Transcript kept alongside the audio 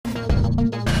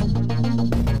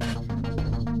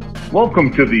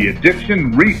Welcome to the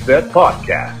Addiction Reset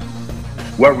Podcast,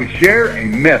 where we share a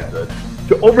method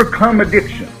to overcome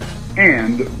addiction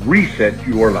and reset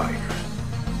your life.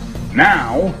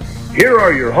 Now, here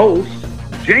are your hosts,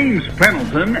 James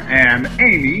Pendleton and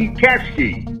Amy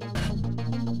Kashke.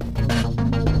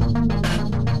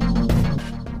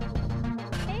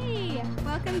 Hey,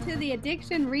 welcome to the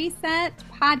Addiction Reset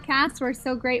Podcast. We're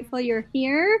so grateful you're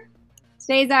here.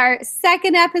 Today's our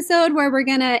second episode where we're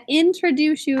going to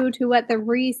introduce you to what the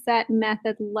reset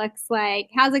method looks like.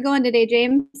 How's it going today,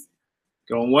 James?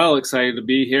 Going well. Excited to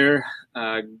be here.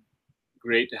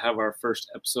 Great to have our first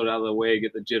episode out of the way,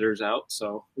 get the jitters out.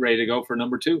 So ready to go for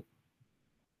number 2.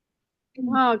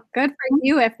 Oh, good for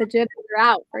you if the jitters are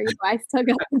out for you. I still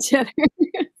got the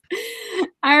jitters.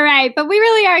 All right. But we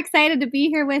really are excited to be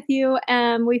here with you.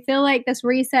 We feel like this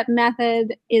reset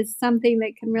method is something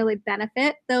that can really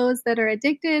benefit those that are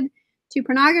addicted to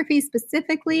pornography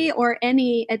specifically or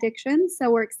any addiction.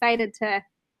 So we're excited to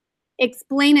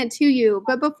explain it to you.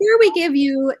 But before we give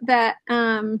you the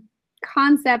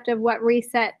concept of what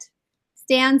reset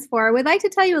stands for, we'd like to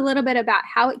tell you a little bit about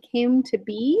how it came to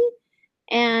be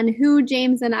and who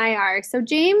James and I are. So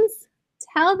James,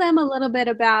 tell them a little bit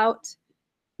about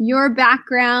your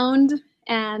background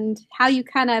and how you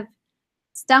kind of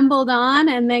stumbled on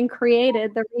and then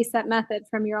created the reset method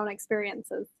from your own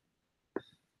experiences.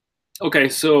 Okay,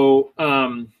 so,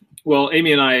 well,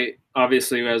 Amy and I,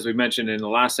 obviously, as we mentioned in the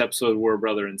last episode, we're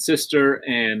brother and sister,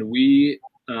 and we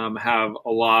have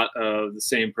a lot of the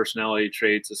same personality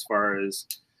traits as far as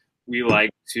we like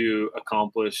to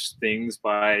accomplish things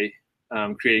by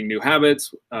creating new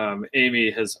habits. Amy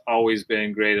has always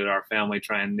been great at our family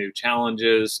trying new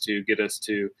challenges to get us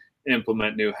to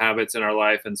implement new habits in our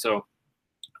life. And so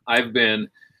I've been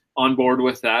on board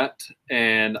with that.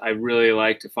 And I really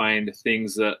like to find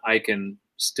things that I can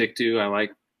stick to. I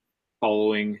like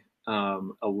following a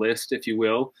list, if you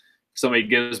will. If somebody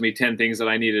gives me 10 things that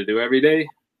I need to do every day,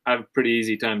 I have a pretty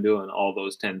easy time doing all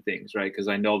those 10 things, right? Because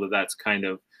I know that that's kind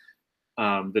of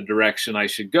the direction I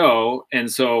should go.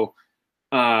 And so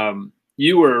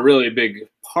you were a really big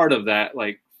part of that,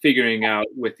 like figuring out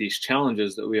with these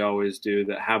challenges that we always do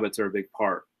that habits are a big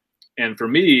part. And for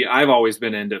me, I've always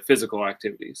been into physical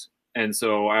activities. And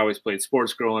so I always played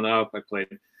sports growing up. I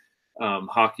played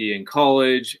hockey in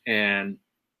college, and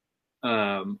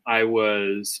I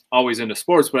was always into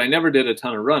sports, but I never did a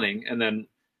ton of running. And then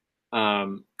a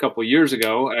couple of years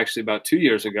ago, actually about 2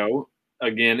 years ago,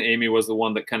 again, Amy was the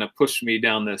one that kind of pushed me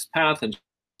down this path and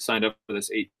signed up for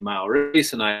this 8-mile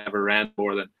race, and I never ran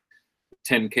more than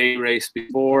 10K race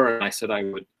before, and I said I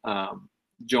would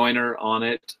join her on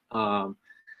it.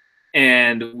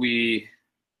 And we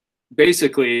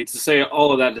basically, to say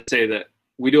all of that, to say that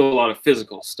we do a lot of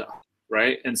physical stuff,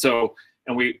 right? And so,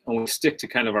 and we stick to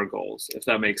kind of our goals, if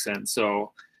that makes sense.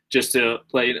 So just to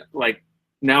play, like,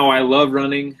 now I love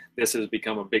running. This has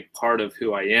become a big part of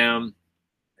who I am,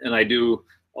 and I do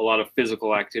a lot of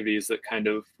physical activities that kind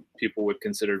of people would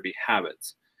consider to be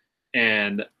habits.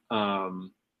 And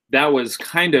that was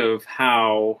kind of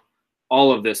how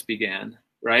all of this began,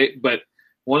 right? But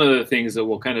one of the things that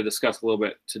we'll kind of discuss a little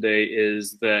bit today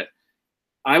is that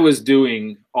I was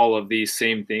doing all of these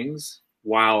same things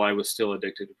while I was still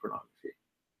addicted to pornography,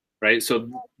 right? So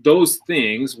those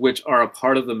things, which are a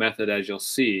part of the method, as you'll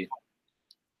see,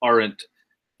 aren't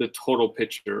the total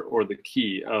picture or the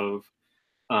key of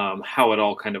how it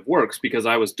all kind of works, because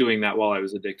I was doing that while I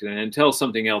was addicted. And until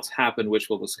something else happened, which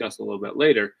we'll discuss a little bit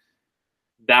later,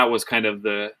 that was kind of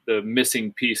the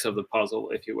missing piece of the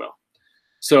puzzle, if you will.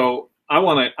 So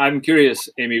I'm curious,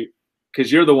 Amy, because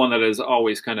you're the one that has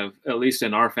always kind of, at least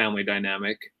in our family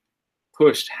dynamic,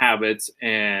 pushed habits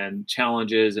and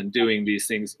challenges and doing these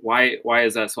things. Why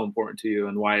is that so important to you,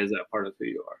 and why is that part of who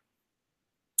you are?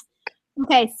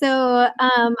 Okay, so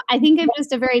I think I'm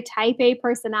just a very type A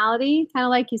personality, kind of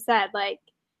like you said, like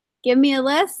give me a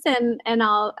list and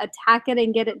I'll attack it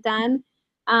and get it done.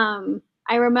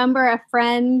 I remember a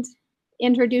friend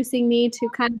introducing me to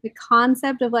kind of the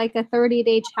concept of like a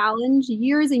 30-day challenge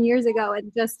years and years ago,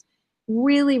 and just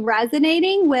really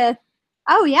resonating with,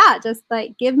 oh yeah, just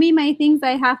like give me my things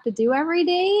I have to do every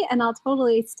day and I'll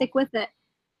totally stick with it.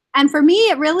 And for me,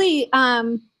 it really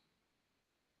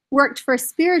worked for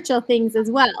spiritual things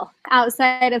as well,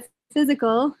 outside of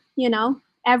physical. You know,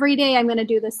 every day I'm going to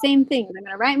do the same things. I'm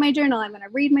going to write my journal. I'm going to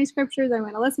read my scriptures. I'm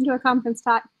going to listen to a conference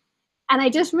talk. And I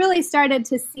just really started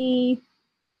to see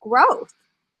growth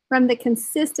from the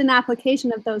consistent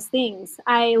application of those things.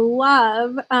 I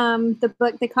love the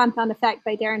book, The Compound Effect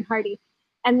by Darren Hardy.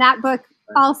 And that book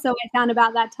also I found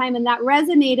about that time, and that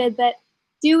resonated, that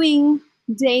doing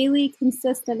daily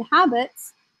consistent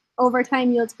habits over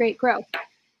time yields great growth.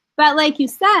 But like you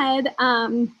said,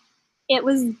 it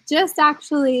was just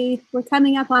actually, we're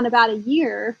coming up on about a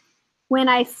year when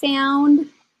I found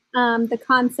the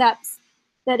concepts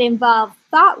that involve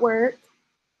thought work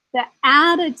that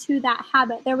added to that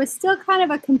habit. There was still kind of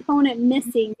a component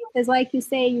missing because, like you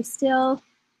say, you still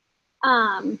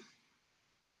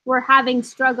were having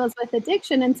struggles with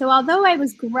addiction. And so although I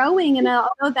was growing and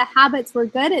although the habits were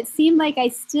good, it seemed like I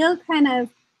still kind of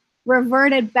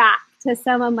reverted back to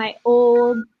some of my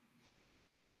old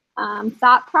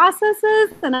thought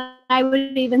processes. And I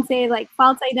would even say like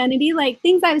false identity, like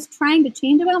things I was trying to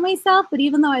change about myself. But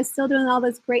even though I was still doing all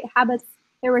those great habits,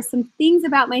 there were some things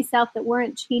about myself that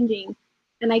weren't changing.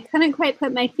 And I couldn't quite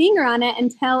put my finger on it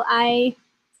until I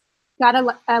got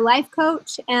a life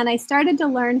coach and I started to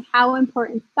learn how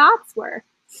important thoughts were.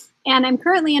 And I'm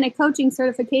currently in a coaching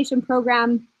certification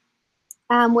program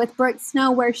with Brooke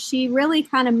Snow, where she really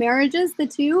kind of marriages the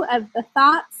two of the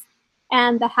thoughts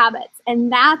and the habits.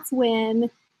 And that's when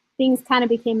things kind of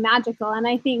became magical. And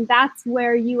I think that's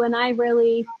where you and I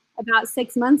really, about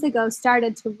 6 months ago,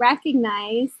 started to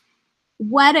recognize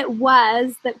what it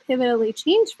was that pivotally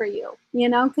changed for you, you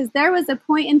know, because there was a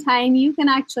point in time, you can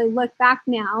actually look back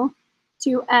now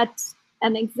to at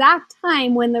an exact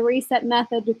time when the reset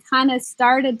method kind of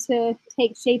started to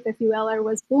take shape, if you will, or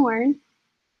was born.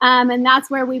 And that's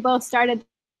where we both started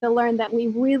to learn that we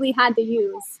really had to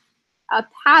use a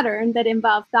pattern that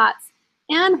involved thoughts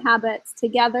and habits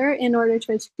together in order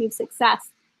to achieve success.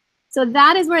 So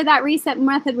that is where that reset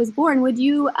method was born. Would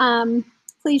you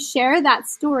please share that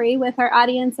story with our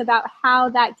audience about how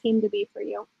that came to be for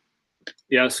you?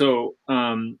 Yeah. So,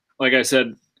 like I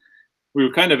said, we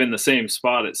were kind of in the same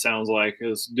spot, it sounds like,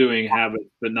 as doing habits,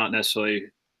 but not necessarily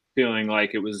feeling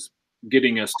like it was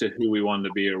getting us to who we wanted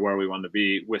to be or where we wanted to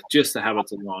be with just the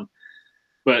habits alone.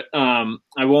 But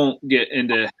I won't get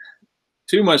into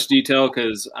too much detail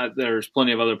because there's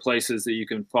plenty of other places that you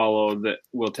can follow that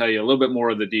will tell you a little bit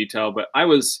more of the detail. But I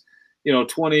was,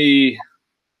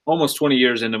 almost 20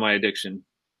 years into my addiction.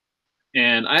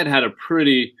 And I had a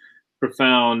pretty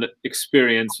profound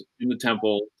experience in the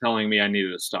temple telling me I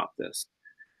needed to stop this.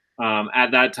 At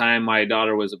that time, my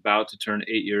daughter was about to turn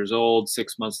 8 years old.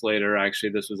 6 months later, actually,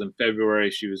 this was in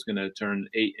February, she was going to turn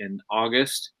 8 in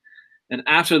August. And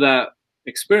after that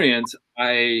experience,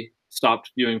 I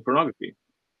stopped viewing pornography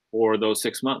for those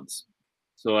 6 months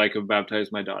so I could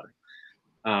baptize my daughter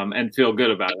and feel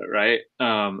good about it, right?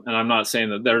 And I'm not saying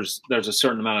that there's a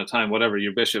certain amount of time, whatever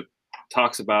your bishop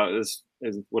talks about is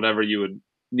whatever you would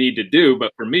need to do.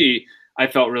 But for me, I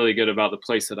felt really good about the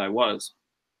place that I was.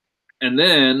 And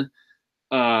then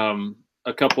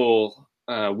a couple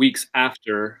weeks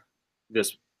after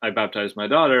this, I baptized my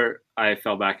daughter, I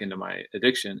fell back into my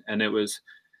addiction. And it was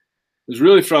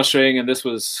really frustrating. And this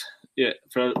was,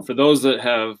 for those that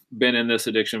have been in this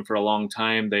addiction for a long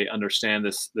time, they understand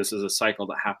this is a cycle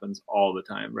that happens all the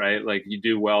time, right? Like you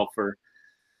do well for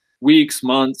weeks,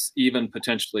 months, even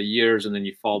potentially years, and then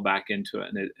you fall back into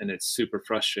it. And it's super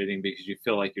frustrating because you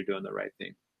feel like you're doing the right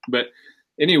thing. But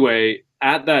anyway,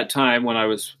 at that time when I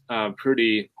was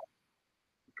pretty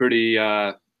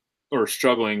or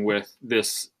struggling with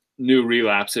this new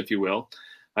relapse, if you will,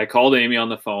 I called Amy on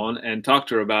the phone and talked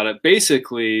to her about it.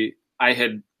 Basically, I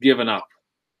had given up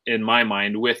in my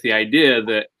mind with the idea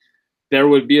that there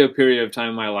would be a period of time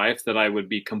in my life that I would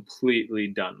be completely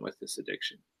done with this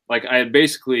addiction. Like I had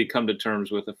basically come to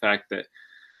terms with the fact that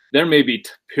there may be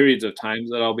periods of times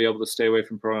that I'll be able to stay away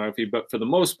from pornography, but for the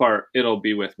most part, it'll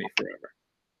be with me forever.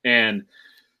 And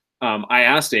I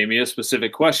asked Amy a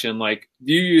specific question, like,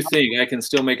 do you think I can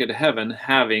still make it to heaven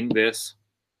having this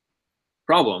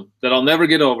problem that I'll never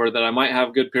get over, that I might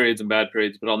have good periods and bad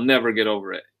periods, but I'll never get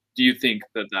over it? Do you think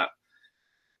that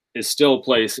is still a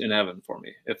place in heaven for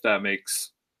me?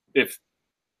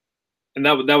 And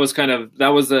that was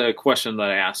the question that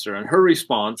I asked her, and her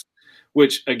response,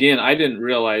 which again, I didn't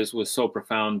realize was so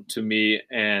profound to me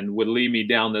and would lead me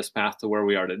down this path to where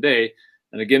we are today.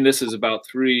 And again, this is about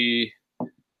three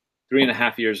and a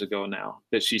half years ago now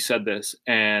that she said this.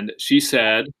 And she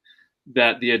said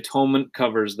that the atonement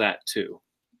covers that too.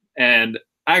 And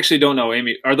I actually don't know,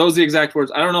 Amy, are those the exact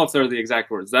words? I don't know if they're the exact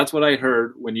words. That's what I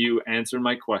heard when you answered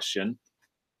my question.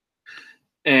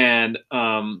 And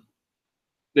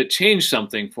that changed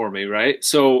something for me, right?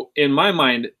 So in my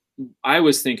mind, I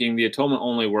was thinking the atonement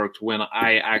only worked when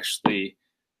I actually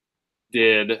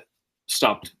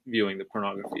stopped viewing the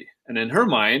pornography. And in her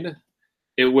mind,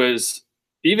 it was,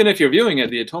 even if you're viewing it,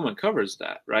 the atonement covers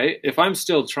that, right? If I'm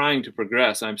still trying to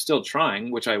progress, I'm still trying,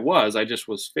 which I just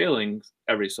was failing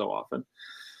every so often.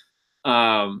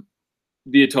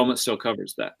 The atonement still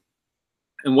covers that.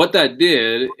 And what that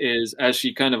did is, as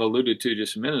she kind of alluded to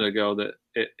just a minute ago, that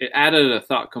it added a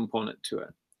thought component to it.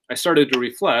 I started to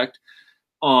reflect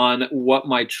on what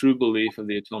my true belief of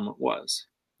the atonement was.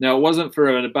 Now, it wasn't for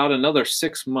about another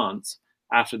 6 months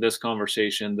after this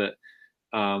conversation that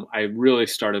I really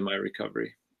started my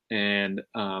recovery. And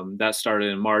that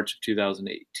started in March of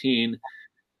 2018.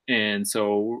 And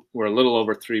so we're a little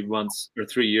over 3 months or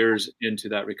 3 years into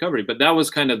that recovery. But that was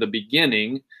kind of the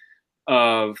beginning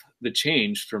of the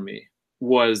change for me,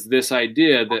 was this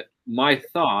idea that my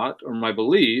thought or my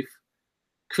belief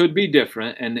could be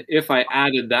different. And if I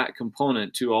added that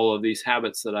component to all of these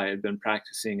habits that I had been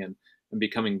practicing and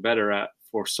becoming better at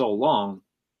for so long,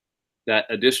 that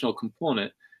additional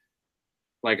component,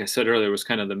 like I said earlier, was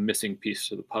kind of the missing piece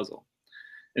to the puzzle.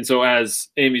 And so, as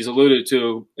Amy's alluded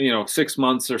to, 6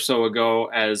 months or so ago,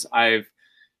 as I've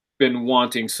been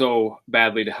wanting so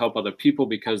badly to help other people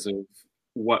because of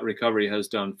what recovery has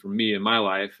done for me in my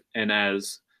life, and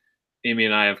as Amy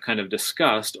and I have kind of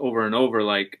discussed over and over,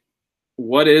 like,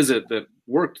 what is it that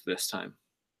worked this time?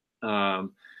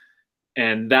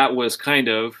 And that was kind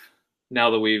of, now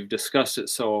that we've discussed it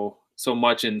so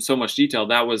much in so much detail,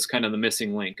 that was kind of the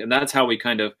missing link. And that's how we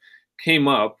kind of came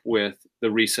up with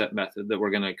the reset method that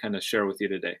we're going to kind of share with you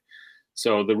today.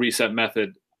 So the reset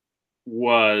method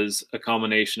was a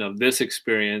combination of this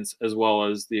experience, as well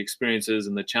as the experiences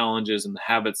and the challenges and the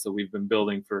habits that we've been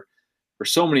building for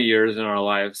so many years in our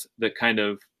lives, that kind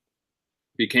of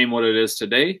became what it is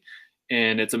today.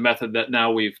 And it's a method that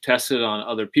now we've tested on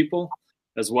other people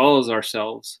as well as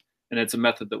ourselves. And it's a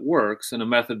method that works, and a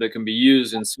method that can be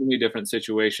used in so many different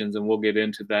situations. And we'll get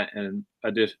into that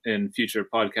in future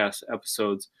podcast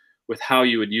episodes with how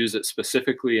you would use it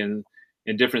specifically in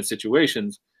different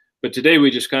situations. But today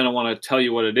we just kind of want to tell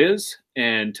you what it is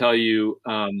and tell you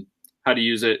how to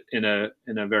use it in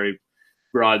a very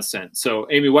broad sense. So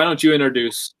Amy, why don't you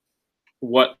introduce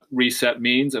what reset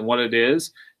means and what it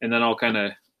is, and then I'll kind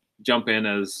of jump in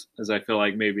as I feel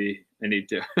like maybe I need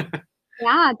to.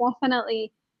 Yeah,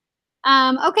 definitely.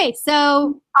 Okay,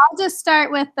 so I'll just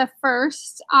start with the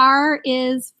first. R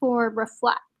is for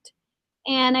reflect.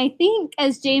 And I think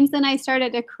as James and I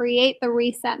started to create the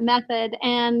reset method,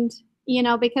 and,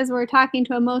 because we're talking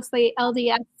to a mostly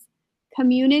LDS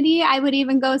community, I would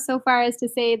even go so far as to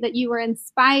say that you were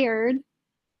inspired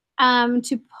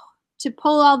to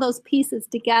pull all those pieces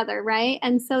together, right?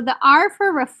 And so the R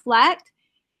for reflect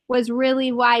was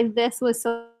really why this was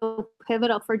so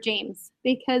pivotal for James,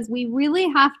 because we really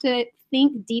have to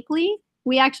think deeply.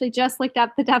 We actually just looked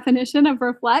up the definition of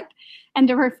reflect, and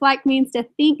to reflect means to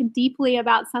think deeply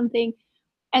about something.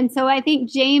 And so I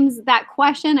think, James, that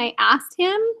question I asked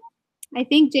him, I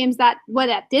think, James, that what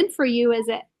that did for you is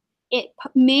it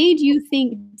made you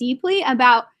think deeply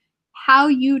about how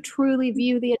you truly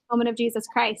view the atonement of Jesus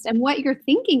Christ and what you're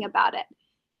thinking about it.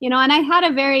 And I had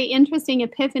a very interesting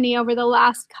epiphany over the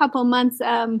last couple months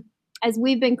as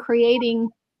we've been creating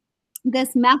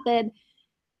this method.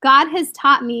 God has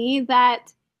taught me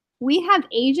that we have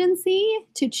agency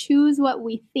to choose what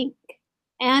we think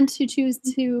and to choose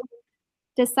to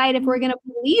decide if we're going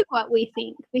to believe what we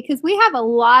think, because we have a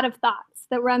lot of thoughts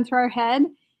that run through our head,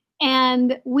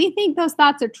 and we think those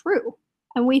thoughts are true,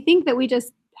 and we think that we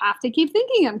just have to keep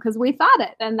thinking them because we thought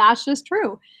it, and that's just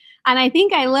true. And I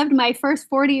think I lived my first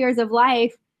 40 years of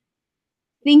life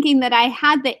thinking that I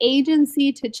had the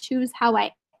agency to choose how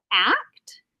I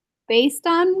act based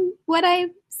on what I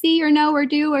see or know or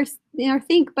do or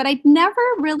think. But I never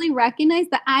really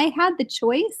recognized that I had the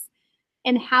choice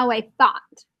in how I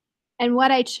thought and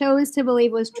what I chose to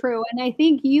believe was true. And I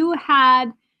think you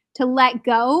had to let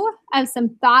go of some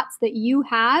thoughts that you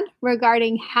had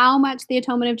regarding how much the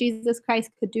atonement of Jesus Christ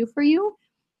could do for you,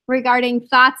 regarding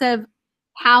thoughts of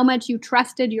how much you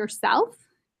trusted yourself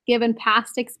given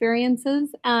past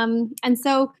experiences. And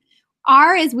so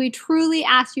R is we truly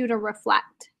ask you to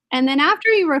reflect. And then after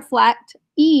you reflect,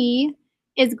 E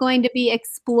is going to be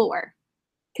explore.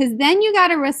 Because then you got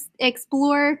to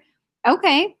explore,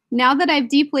 okay, now that I've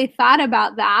deeply thought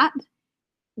about that,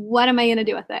 what am I going to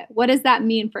do with it? What does that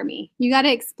mean for me? You got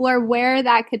to explore where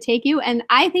that could take you. And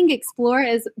I think explore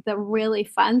is the really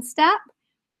fun step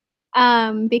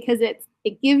because it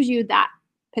gives you that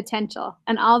potential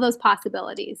and all those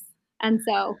possibilities. And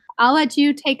so I'll let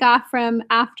you take off from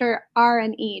after R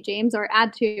and E, James, or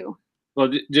add to.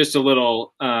 Well, just a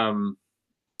little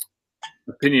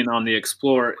opinion on the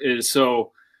explorer is,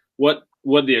 so what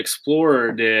the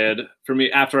explorer did for me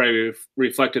after I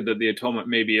reflected that the atonement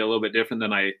may be a little bit different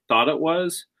than I thought it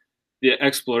was, the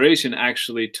exploration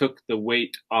actually took the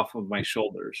weight off of my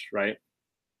shoulders, right?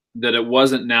 That it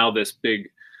wasn't now this big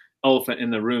elephant in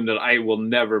the room that I will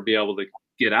never be able to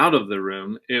get out of the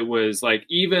room. It was like,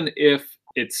 even if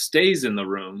it stays in the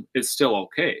room, it's still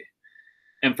okay.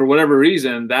 And for whatever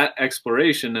reason, that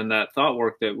exploration and that thought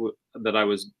work that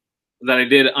I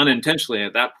did unintentionally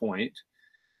at that point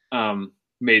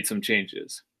made some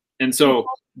changes. And so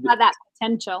that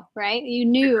potential, right? You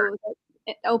knew that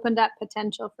it opened up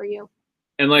potential for you.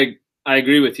 And like, I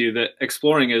agree with you that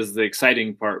exploring is the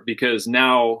exciting part, because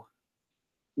now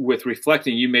with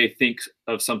reflecting, you may think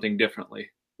of something differently.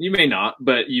 You may not,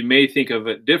 but you may think of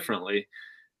it differently.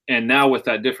 And now with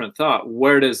that different thought,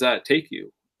 where does that take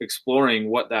you? Exploring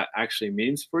what that actually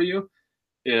means for you,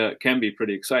 it can be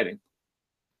pretty exciting.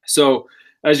 So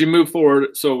as you move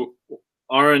forward, so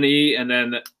R and E, and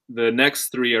then the next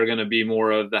three are going to be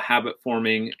more of the habit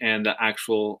forming and the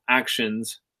actual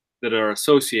actions that are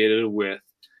associated with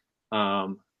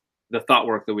the thought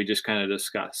work that we just kind of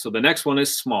discussed. So the next one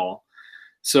is small.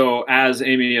 So as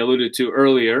Amy alluded to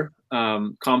earlier,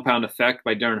 Compound Effect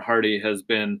by Darren Hardy has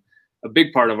been a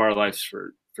big part of our lives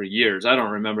for years. I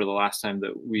don't remember the last time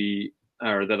that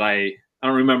I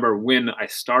don't remember when I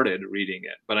started reading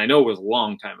it, but I know it was a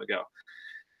long time ago.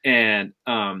 And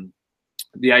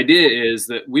the idea is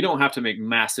that we don't have to make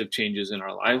massive changes in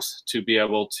our lives to be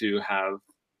able to have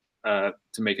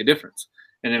to make a difference.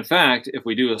 And in fact, if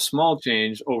we do a small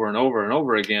change over and over and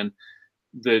over again,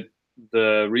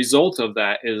 the result of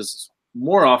that is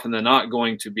more often than not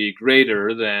going to be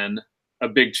greater than a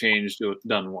big change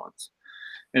done once.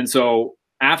 And so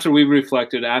after we've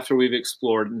reflected, after we've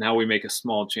explored, now we make a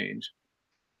small change.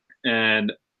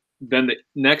 And then the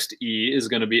next E is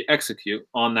going to be execute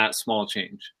on that small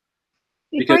change.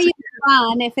 Before you move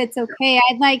on, if it's okay,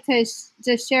 I'd like to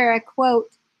just share a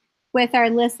quote with our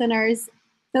listeners.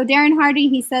 So Darren Hardy,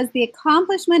 he says, the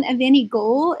accomplishment of any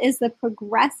goal is the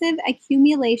progressive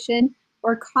accumulation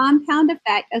or compound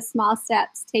effect of small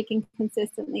steps taken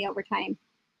consistently over time,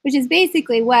 which is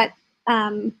basically what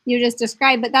you just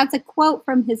described, but that's a quote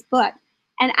from his book.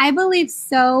 And I believe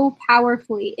so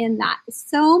powerfully in that.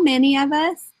 So many of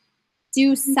us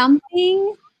do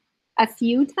something a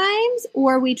few times,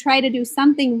 or we try to do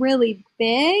something really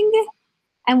big,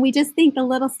 and we just think the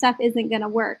little stuff isn't going to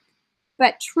work.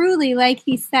 But truly, like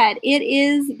he said, it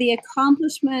is the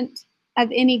accomplishment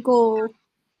of any goal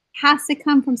has to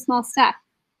come from small stuff.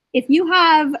 If you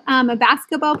have a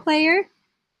basketball player,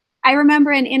 I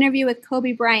remember an interview with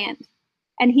Kobe Bryant,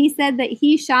 and he said that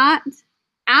he shot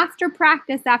after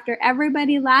practice, after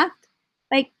everybody left,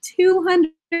 like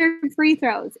 200 free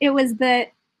throws. It was the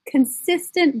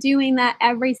consistent doing that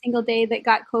every single day that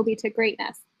got Kobe to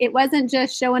greatness. It wasn't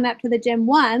just showing up to the gym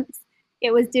once,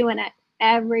 it was doing it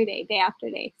every day, day after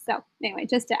day. So anyway,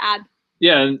 just to add.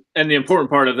 Yeah, and the important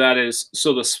part of that is,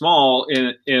 so the small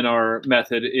in our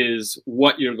method is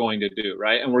what you're going to do,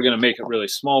 right? And we're going to make it really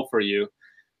small for you.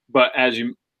 But as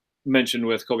you mentioned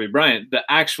with Kobe Bryant, the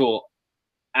actual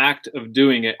act of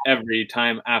doing it every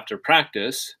time after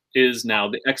practice is now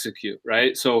the execute,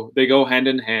 right? So they go hand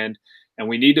in hand, and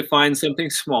we need to find something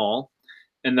small,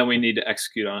 and then we need to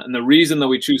execute on it. And the reason that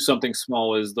we choose something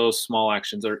small is those small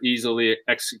actions are easily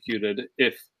executed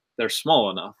if they're small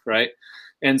enough, right?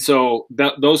 And so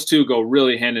those two go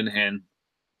really hand in hand.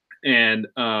 And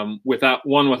without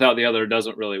the other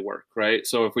doesn't really work, right?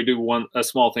 So if we do a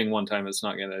small thing one time, it's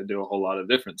not going to do a whole lot of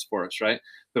difference for us, right?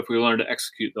 But if we learn to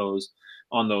execute those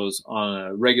on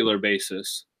a regular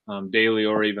basis, daily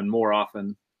or even more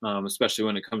often, especially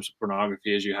when it comes to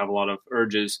pornography, as you have a lot of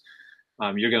urges,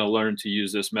 you're going to learn to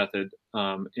use this method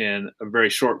in a very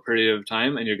short period of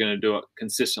time, and you're going to do it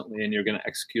consistently, and you're going to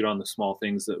execute on the small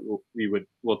things that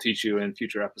we'll teach you in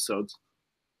future episodes.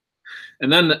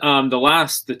 And then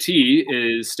the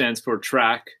T stands for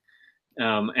track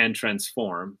and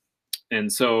transform.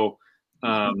 And so,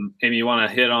 Amy, you want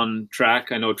to hit on track?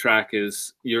 I know track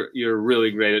is, you're really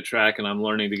great at track, and I'm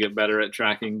learning to get better at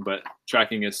tracking, but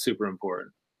tracking is super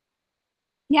important.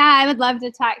 Yeah, I would love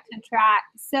to talk to track.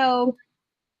 So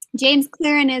James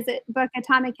Clear in his book,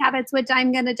 Atomic Habits, which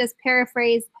I'm going to just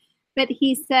paraphrase, but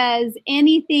he says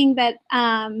anything that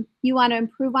you want to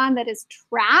improve on that is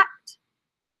tracked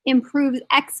improves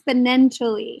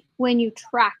exponentially when you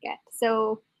track it.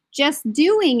 So just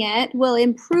doing it will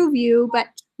improve you, but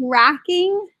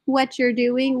tracking what you're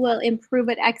doing will improve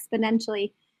it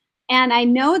exponentially. And I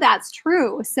know that's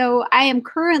true. So I am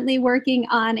currently working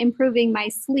on improving my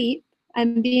sleep.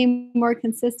 I'm being more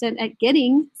consistent at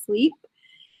getting sleep.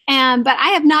 But I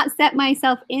have not set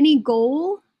myself any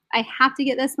goal. I have to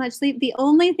get this much sleep. The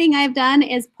only thing I've done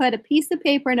is put a piece of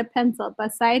paper and a pencil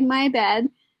beside my bed.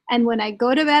 And when I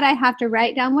go to bed, I have to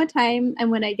write down what time. And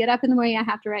when I get up in the morning, I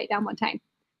have to write down what time.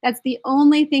 That's the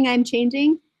only thing I'm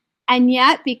changing. And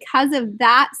yet, because of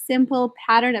that simple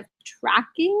pattern of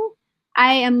tracking,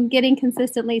 I am getting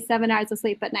consistently 7 hours of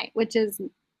sleep at night, which has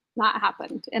not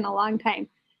happened in a long time.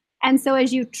 And so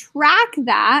as you track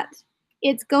that,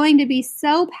 it's going to be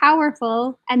so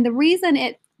powerful. And the reason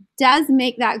it does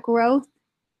make that growth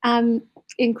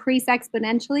increase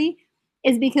exponentially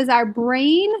is because our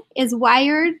brain is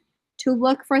wired to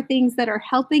look for things that are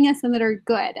helping us and that are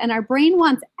good. And our brain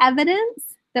wants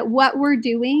evidence that what we're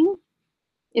doing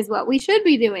is what we should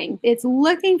be doing. It's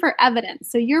looking for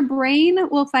evidence. So your brain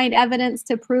will find evidence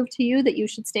to prove to you that you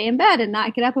should stay in bed and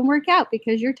not get up and work out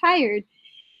because you're tired.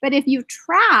 But if you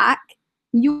track,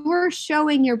 you're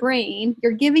showing your brain,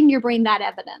 you're giving your brain that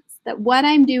evidence that what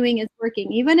I'm doing is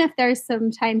working. Even if there's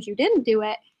some times you didn't do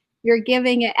it, you're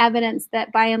giving it evidence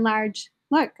that by and large,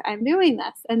 look, I'm doing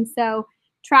this. And so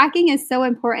tracking is so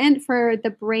important for the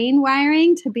brain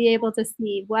wiring to be able to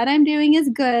see what I'm doing is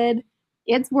good,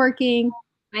 it's working,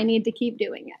 I need to keep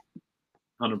doing it.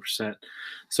 100%.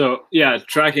 So yeah,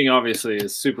 tracking obviously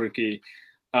is super key.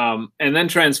 And then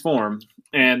transform.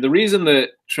 And the reason that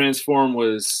transform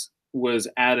was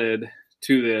added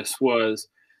to this was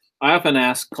I often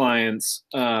ask clients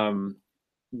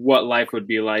what life would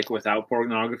be like without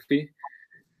pornography.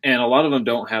 And a lot of them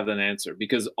don't have an answer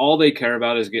because all they care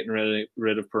about is getting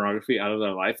rid of pornography out of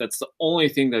their life. That's the only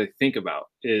thing that they think about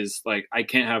is like, I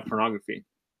can't have pornography.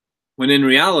 When in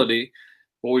reality,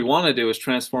 what we want to do is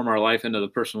transform our life into the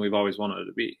person we've always wanted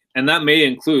to be. And that may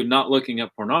include not looking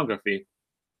at pornography,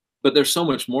 but there's so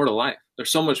much more to life.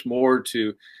 There's so much more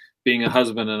to being a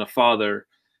husband and a father,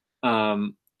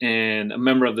 and a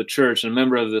member of the church and a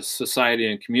member of the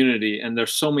society and community. And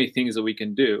there's so many things that we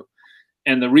can do.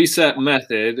 And the reset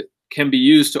method can be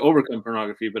used to overcome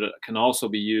pornography, but it can also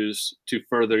be used to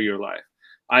further your life.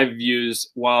 I've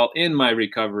used, while in my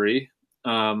recovery,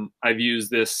 I've used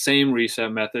this same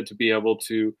reset method to be able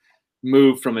to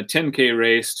move from a 10K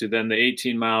race to then the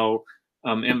 18-mile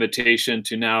invitation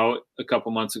to now, a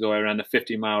couple months ago, I ran a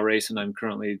 50-mile race, and I'm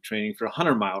currently training for a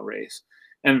 100-mile race.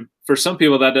 And for some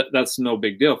people, that's no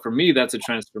big deal. For me, that's a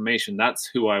transformation. That's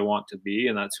who I want to be,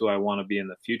 and that's who I want to be in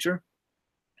the future.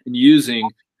 And using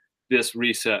this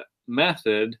reset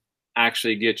method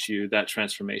actually gets you that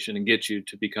transformation and gets you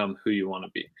to become who you want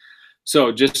to be.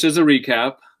 So just as a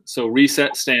recap, so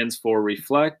reset stands for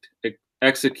reflect,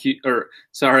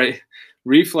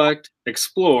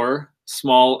 explore,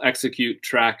 small, execute,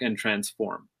 track, and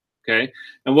transform. Okay.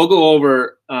 And we'll go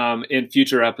over in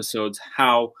future episodes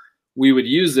how we would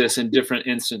use this in different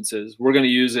instances. We're going to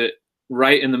use it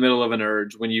right in the middle of an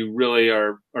urge when you really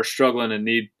are struggling and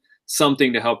need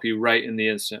something to help you right in the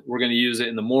instant. We're going to use it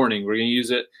in the morning. We're going to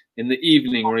use it in the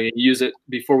evening. We're going to use it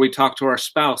before we talk to our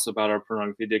spouse about our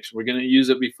pornography addiction. We're going to use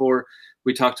it before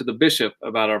we talk to the bishop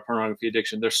about our pornography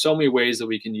addiction. There's so many ways that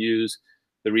we can use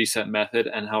the reset method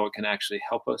and how it can actually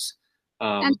help us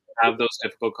have those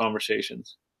difficult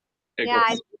conversations. Okay, yeah, I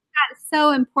think that's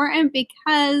so important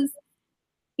because,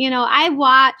 you know, I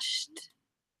watched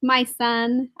my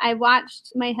son, I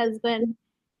watched my husband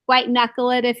white knuckle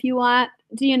it, if you want,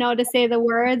 you know, to say the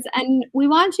words. And we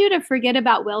want you to forget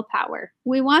about willpower.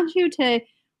 We want you to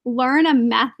learn a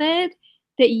method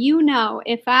that, you know,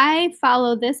 if I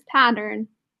follow this pattern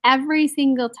every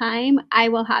single time, I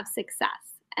will have success.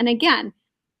 And again,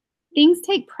 things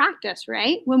take practice,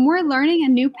 right? When we're learning a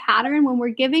new pattern, when we're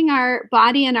giving our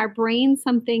body and our brain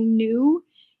something new,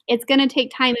 it's going to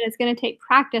take time and it's going to take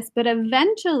practice. But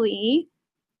eventually,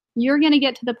 you're going to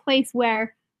get to the place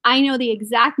where I know the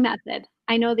exact method.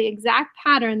 I know the exact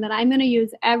pattern that I'm going to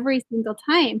use every single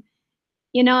time.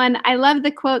 You know, and I love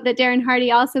the quote that Darren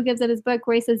Hardy also gives in his book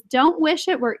where he says, don't wish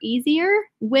it were easier,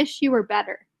 wish you were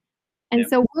better. And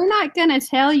so we're not going to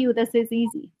tell you this is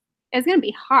easy. It's going to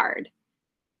be hard.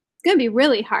 It's going to be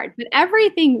really hard. But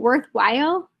everything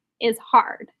worthwhile is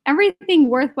hard. Everything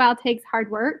worthwhile takes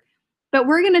hard work. But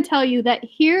we're going to tell you that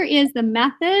here is the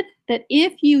method that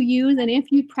if you use and if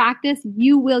you practice,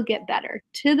 you will get better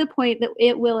to the point that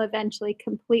it will eventually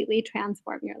completely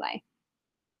transform your life.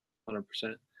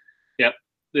 100%. Yep.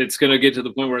 It's going to get to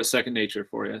the point where it's second nature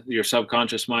for you. Your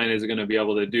subconscious mind is going to be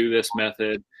able to do this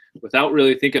method without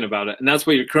really thinking about it. And that's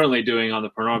what you're currently doing on the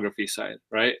pornography side,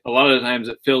 right? A lot of the times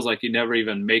it feels like you never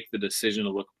even make the decision to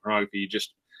look at pornography. You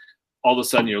just, all of a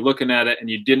sudden you're looking at it and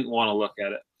you didn't want to look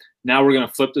at it. Now we're going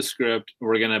to flip the script.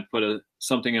 We're going to put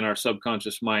something in our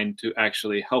subconscious mind to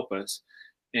actually help us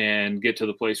and get to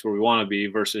the place where we want to be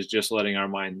versus just letting our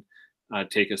mind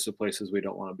take us to places we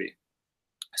don't want to be.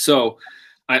 So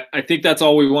I think that's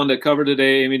all we wanted to cover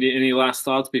today. Amy, any last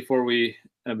thoughts before we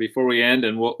end?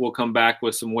 And we'll come back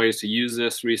with some ways to use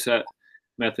this reset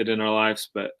method in our lives.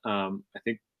 But I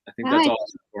think that's all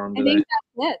for them today. I think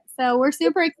that's it. So we're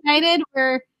super excited.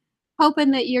 We're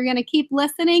hoping that you're going to keep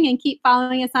listening and keep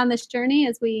following us on this journey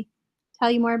as we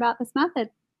tell you more about this method.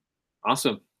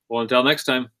 Awesome. Well, until next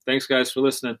time, thanks guys for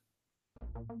listening.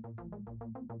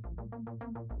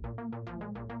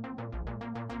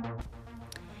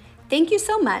 Thank you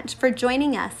so much for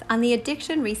joining us on the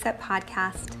Addiction Reset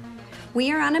podcast.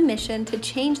 We are on a mission to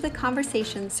change the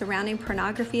conversation surrounding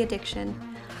pornography addiction.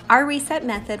 Our reset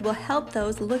method will help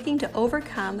those looking to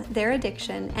overcome their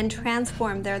addiction and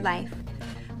transform their life.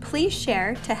 Please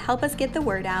share to help us get the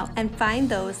word out and find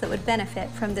those that would benefit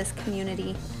from this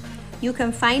community. You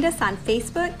can find us on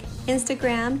Facebook,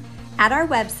 Instagram, at our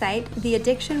website,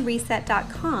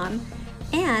 theaddictionreset.com,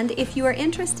 and if you are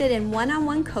interested in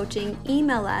one-on-one coaching,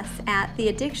 email us at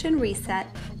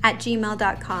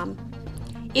theaddictionreset@gmail.com.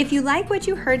 If you like what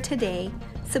you heard today,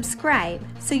 subscribe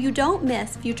so you don't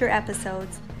miss future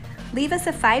episodes. Leave us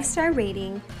a 5-star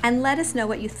rating and let us know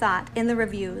what you thought in the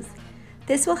reviews.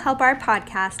 This will help our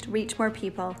podcast reach more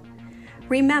people.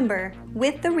 Remember,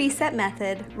 with the Reset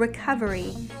Method,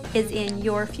 recovery is in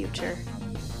your future.